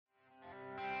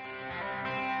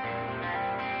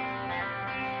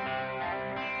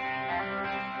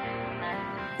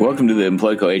Welcome to the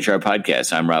Employco HR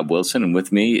podcast. I'm Rob Wilson, and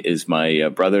with me is my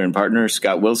brother and partner,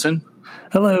 Scott Wilson.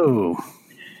 Hello.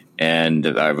 And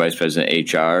our Vice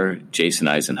President HR, Jason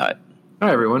Eisenhut.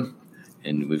 Hi, everyone.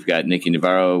 And we've got Nikki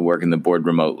Navarro working the board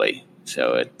remotely.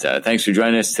 So thanks for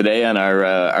joining us today on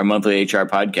our monthly HR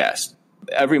podcast.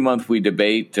 Every month we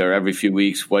debate, or every few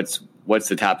weeks, what's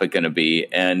the topic going to be.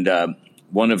 And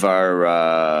one of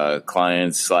our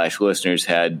clients / listeners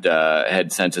had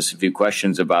sent us a few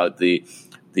questions about the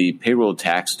payroll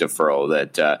tax deferral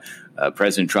that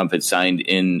President Trump had signed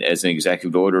in as an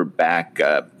executive order back.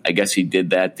 I guess he did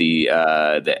that the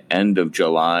end of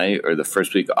July or the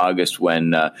first week of August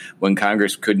when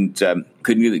Congress couldn't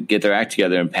get their act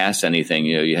together and pass anything.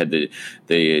 You know, you had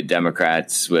the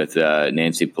Democrats with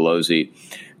Nancy Pelosi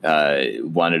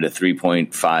wanted a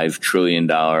 $3.5 trillion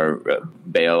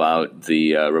bailout.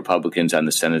 The Republicans on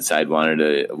the Senate side wanted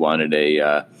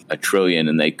a trillion,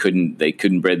 and they couldn't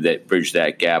bridge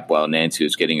that gap while Nancy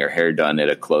was getting her hair done at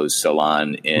a closed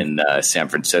salon in San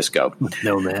Francisco with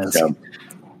no mask.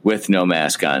 With no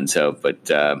mask on. So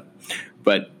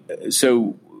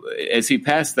as he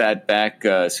passed that back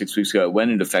 6 weeks ago, it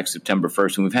went into effect September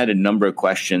 1st, and we've had a number of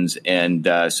questions. And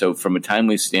so from a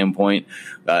timely standpoint,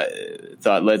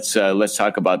 thought let's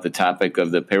talk about the topic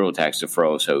of the payroll tax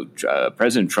deferral. So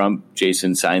President Trump,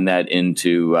 Jason, signed that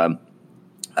into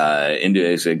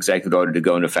his executive order to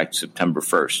go into effect September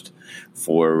 1st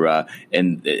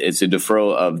and it's a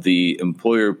deferral of the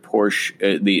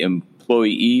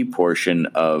employee portion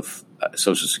of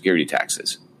Social Security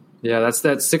taxes. Yeah, that's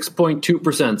that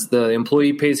 6.2%. The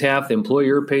employee pays half, the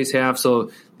employer pays half. So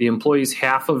the employee's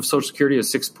half of Social Security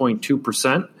is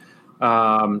 6.2%.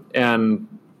 And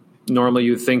normally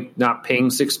you think not paying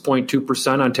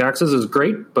 6.2% on taxes is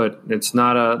great, but it's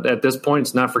not at this point,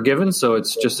 it's not forgiven. So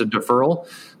it's just a deferral.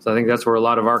 So I think that's where a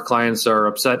lot of our clients are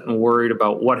upset and worried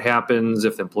about what happens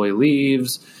if the employee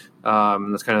leaves.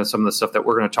 That's kind of some of the stuff that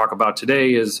we're going to talk about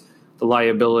today is the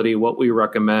liability, what we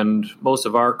recommend. Most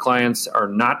of our clients are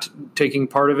not taking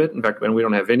part of it. In fact, we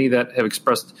don't have any that have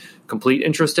expressed complete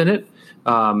interest in it.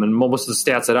 And most of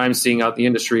the stats that I'm seeing out in the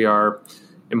industry are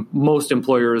most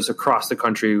employers across the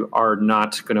country are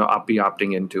not going to be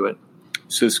opting into it.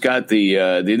 So, Scott, the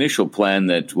initial plan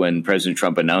that when President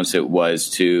Trump announced it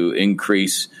was to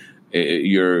increase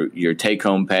your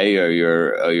take-home pay or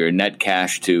your net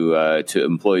cash to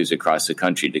employees across the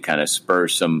country to kind of spur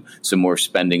some more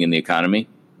spending in the economy.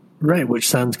 Right, which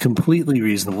sounds completely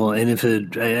reasonable. And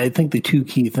I think the two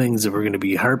key things that we're going to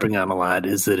be harping on a lot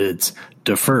is that it's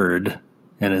deferred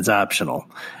and it's optional.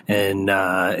 And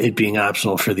it being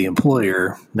optional for the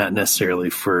employer, not necessarily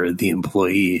for the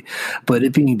employee, but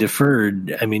it being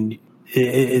deferred, I mean,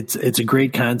 it's a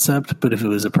great concept, but if it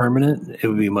was a permanent, it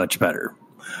would be much better.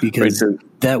 Because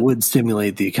that would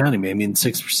stimulate the economy. I mean,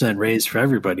 6% raise for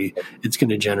everybody, it's going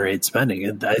to generate spending.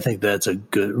 And I think that's a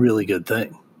really good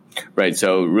thing. Right.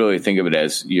 So really think of it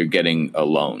as you're getting a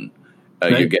loan.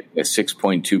 Right. You're getting a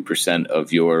 6.2%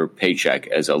 of your paycheck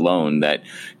as a loan that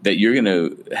you're going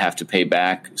to have to pay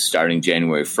back starting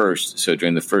January 1st. So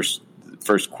during the first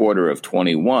quarter of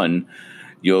 21,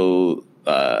 you're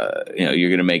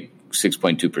going to make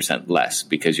 6.2% less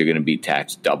because you're going to be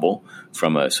taxed double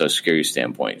from a Social Security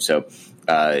standpoint. So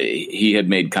he had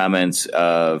made comments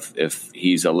of if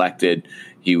he's elected,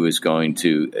 he was going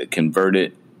to convert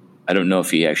it. I don't know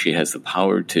if he actually has the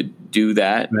power to do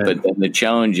that, right. But then the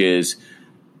challenge is,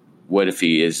 what if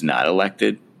he is not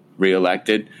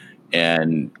reelected,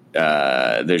 and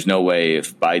there's no way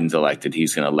if Biden's elected,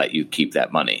 he's going to let you keep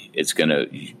that money.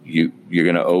 You're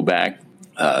going to owe back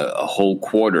a whole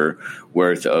quarter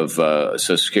worth of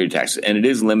Social Security tax. And it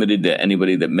is limited to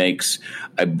anybody that makes,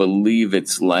 I believe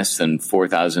it's less than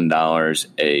 $4,000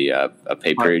 a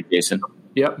pay period, Jason?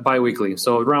 Yep, biweekly.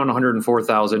 So around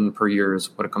 $104,000 per year is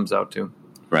what it comes out to.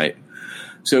 Right.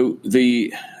 So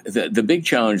the big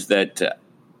challenge that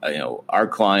our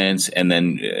clients, and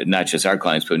then not just our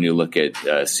clients, but when you look at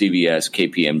CVS,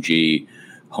 KPMG,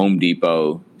 Home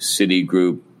Depot,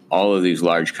 Citigroup, all of these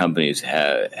large companies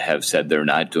have said they're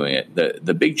not doing it.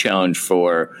 The big challenge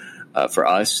for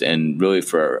us and really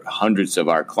for hundreds of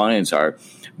our clients are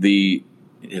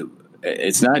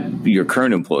it's not your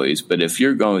current employees, but if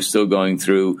you're still going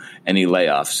through any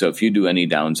layoffs, so if you do any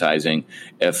downsizing,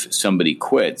 if somebody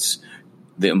quits,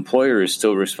 the employer is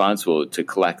still responsible to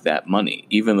collect that money,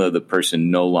 even though the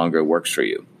person no longer works for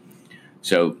you.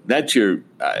 So that's your,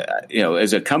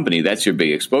 as a company, that's your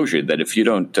big exposure. That if you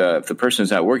don't, if the person's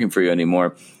not working for you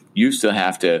anymore, you still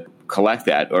have to collect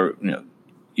that, or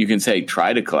you can say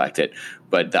try to collect it,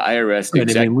 But the IRS,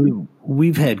 right, I mean,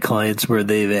 we've had clients where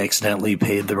they've accidentally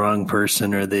paid the wrong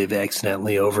person or they've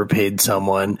accidentally overpaid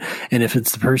someone. And if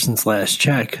it's the person's last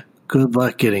check, good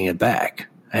luck getting it back.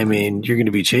 I mean, you're going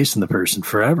to be chasing the person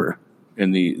forever.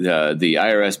 And the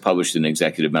IRS published an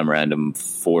executive memorandum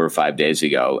 4 or 5 days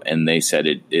ago, and they said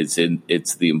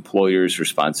it's the employer's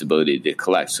responsibility to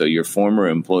collect. So your former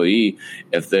employee,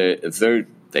 if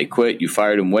they quit, you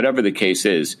fired them, whatever the case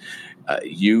is,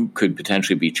 you could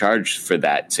potentially be charged for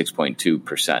that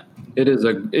 6.2%.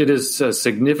 It is a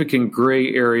significant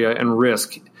gray area and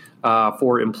risk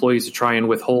for employees to try and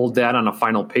withhold that on a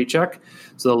final paycheck.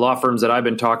 So the law firms that I've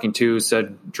been talking to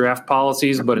said draft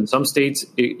policies, but in some states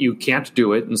you can't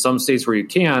do it. In some states where you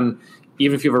can,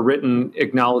 even if you have a written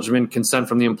acknowledgement, consent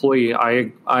from the employee,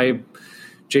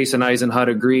 Jason Eisenhut,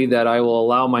 agree that I will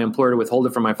allow my employer to withhold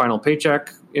it from my final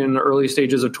paycheck in the early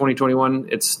stages of 2021.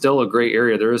 It's still a gray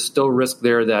area. There is still risk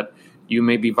there that you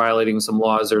may be violating some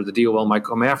laws or the DOL might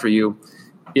come after you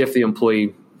if the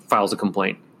employee files a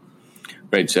complaint.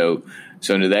 Right. So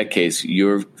in that case,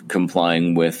 you're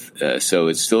complying with, so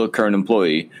it's still a current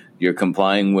employee. You're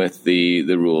complying with the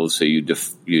rules. So you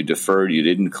deferred, you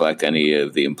didn't collect any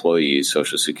of the employee's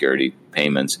Social Security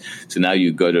payments. So now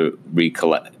you go to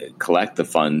collect the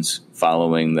funds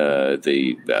following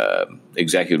the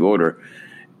executive order,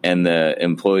 and the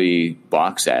employee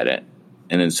balks at it.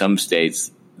 And in some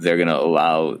states, they're going to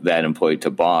allow that employee to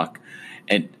balk.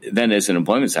 And then as an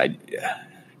employment side,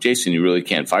 Jason, you really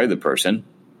can't fire the person.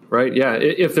 Right. Yeah.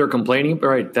 If they're complaining,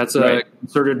 right. That's a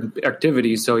concerted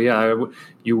activity. So, yeah,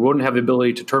 you wouldn't have the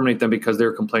ability to terminate them because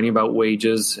they're complaining about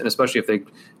wages, and especially if they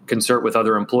concert with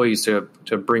other employees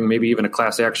to bring maybe even a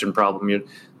class action problem.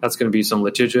 That's going to be some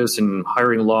litigious and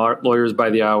hiring lawyers by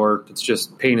the hour. It's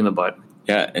just pain in the butt.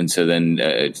 Yeah. And so then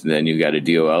you got a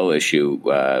DOL issue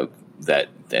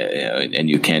and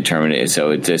you can't terminate it.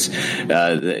 So it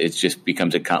just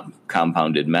becomes a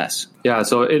compounded mess. Yeah,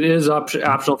 so it is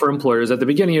optional for employers. At the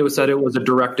beginning, it was said it was a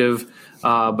directive,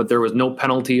 but there was no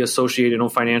penalty associated, no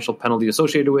financial penalty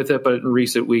associated with it. But in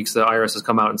recent weeks, the IRS has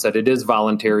come out and said it is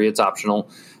voluntary, it's optional.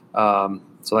 So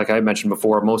like I mentioned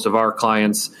before, most of our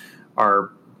clients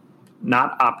are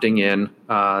not opting in,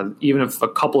 even if a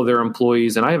couple of their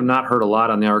employees, and I have not heard a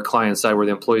lot on our client side where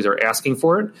the employees are asking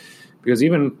for it, because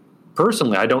even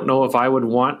personally, I don't know if I would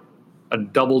want a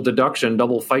double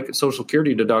FICA Social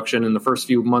Security deduction in the first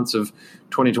few months of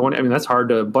 2020. I mean, that's hard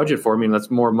to budget for. I mean,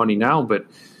 that's more money now, but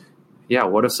yeah,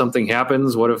 what if something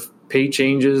happens? What if pay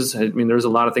changes? I mean, there's a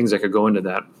lot of things that could go into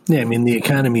that. Yeah, I mean, the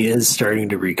economy is starting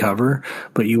to recover,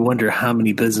 but you wonder how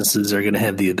many businesses are going to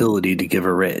have the ability to give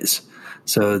a raise.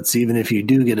 So it's even if you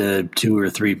do get a 2 or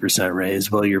 3%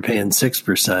 raise, well, you're paying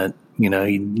 6%.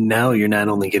 Now you're not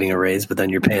only getting a raise, but then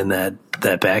you're paying that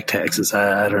back taxes.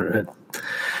 I don't know.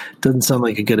 It doesn't sound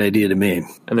like a good idea to me.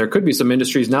 And there could be some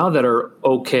industries now that are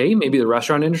okay, maybe the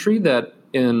restaurant industry, that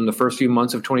in the first few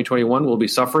months of 2021 will be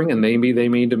suffering, and maybe they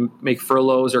need to make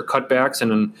furloughs or cutbacks,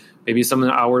 and then maybe some of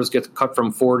the hours get cut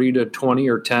from 40 to 20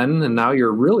 or 10, and now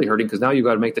you're really hurting because now you've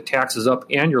got to make the taxes up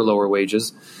and your lower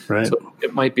wages. Right. So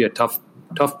it might be a tough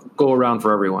go around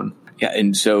for everyone. Yeah,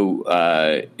 and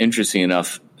so interesting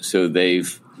enough, so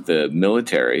the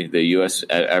military, the U.S.,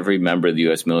 every member of the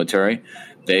U.S. military,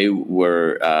 they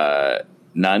were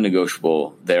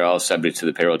non-negotiable. They're all subject to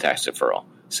the payroll tax deferral.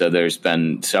 So there's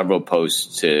been several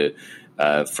posts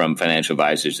from financial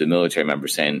advisors to military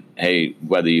members saying, "Hey,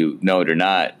 whether you know it or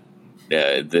not,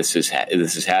 this is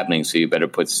happening. So you better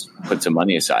put some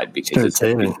money aside because start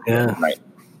saving." Yeah, right.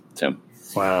 So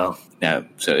wow. Yeah.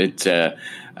 So it's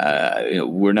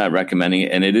we're not recommending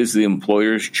it, and it is the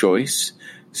employer's choice.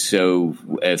 So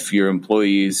if your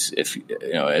employees,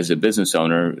 as a business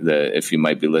owner, if you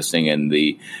might be listening and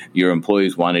your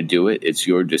employees want to do it, it's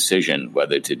your decision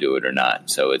whether to do it or not.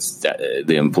 So it's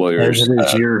the employer's. It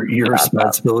is your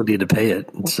responsibility to pay it.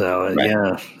 So right.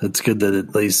 Yeah, it's good that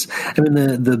at least. I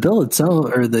mean, the bill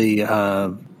itself or the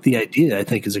idea I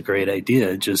think is a great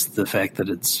idea. Just the fact that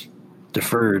it's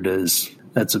deferred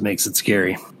that's what makes it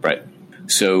scary. Right.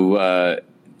 So.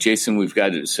 Jason, we've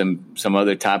got some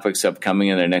other topics upcoming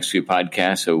in our next few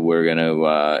podcasts. So we're going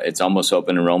to, it's almost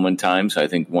open enrollment time. So I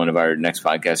think one of our next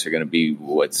podcasts are going to be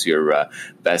what's your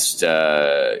best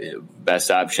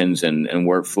options and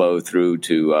workflow through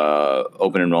to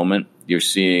open enrollment. You're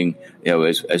seeing,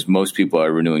 as most people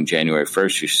are renewing January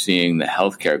 1st, you're seeing the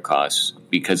healthcare costs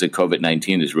because of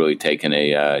COVID-19 has really taken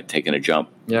a jump.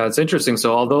 Yeah, it's interesting.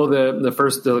 So although the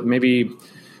first maybe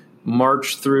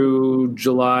March through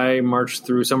July, March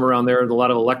through somewhere around there, a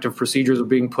lot of elective procedures are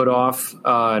being put off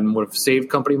and would have saved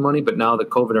company money. But now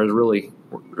that COVID is really,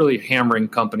 really hammering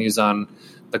companies on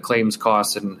the claims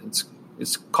costs, and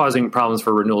it's causing problems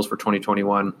for renewals for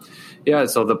 2021. Yeah,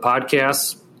 so the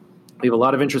podcasts, we have a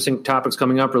lot of interesting topics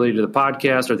coming up related to the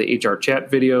podcast or the HR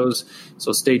chat videos.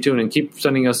 So stay tuned and keep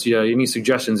sending us any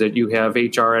suggestions that you have,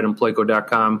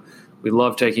 hr@employco.com. We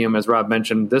love taking them. As Rob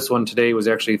mentioned, this one today was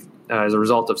actually as a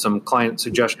result of some client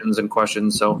suggestions and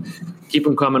questions. So keep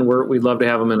them coming. We'd love to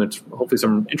have them, and it's hopefully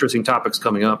some interesting topics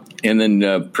coming up. And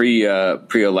then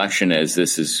pre-election, as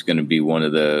this is going to be one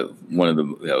of the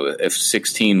if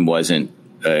 16 wasn't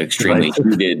extremely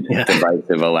heated,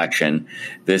 divisive election,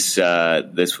 this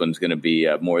one's going to be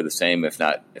more of the same, if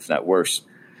not worse.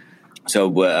 So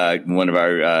one of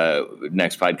our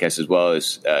next podcasts as well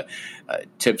is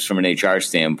tips from an HR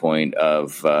standpoint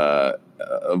of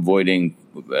avoiding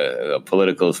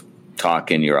political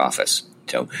talk in your office.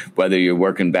 So whether you're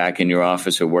working back in your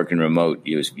office or working remote,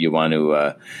 you want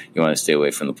to stay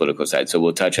away from the political side. So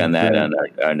we'll touch on that on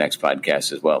our next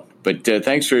podcast as well. But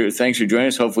thanks for joining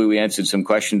us. Hopefully we answered some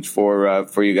questions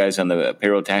for you guys on the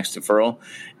payroll tax deferral.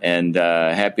 And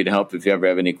happy to help. If you ever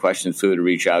have any questions, feel free to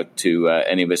reach out to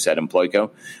any of us at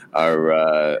Employco.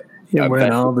 We're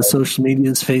on all the social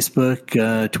medias,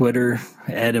 Facebook, Twitter,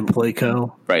 at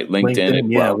Employco. Right, LinkedIn.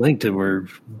 LinkedIn.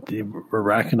 We're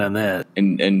rocking on that.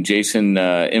 And Jason,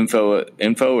 info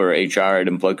or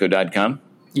hr@employco.com?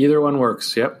 Either one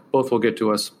works. Yep, both will get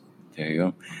to us. There you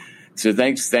go. So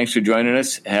thanks for joining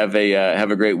us. Have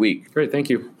a great week. Great, thank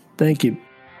you. Thank you.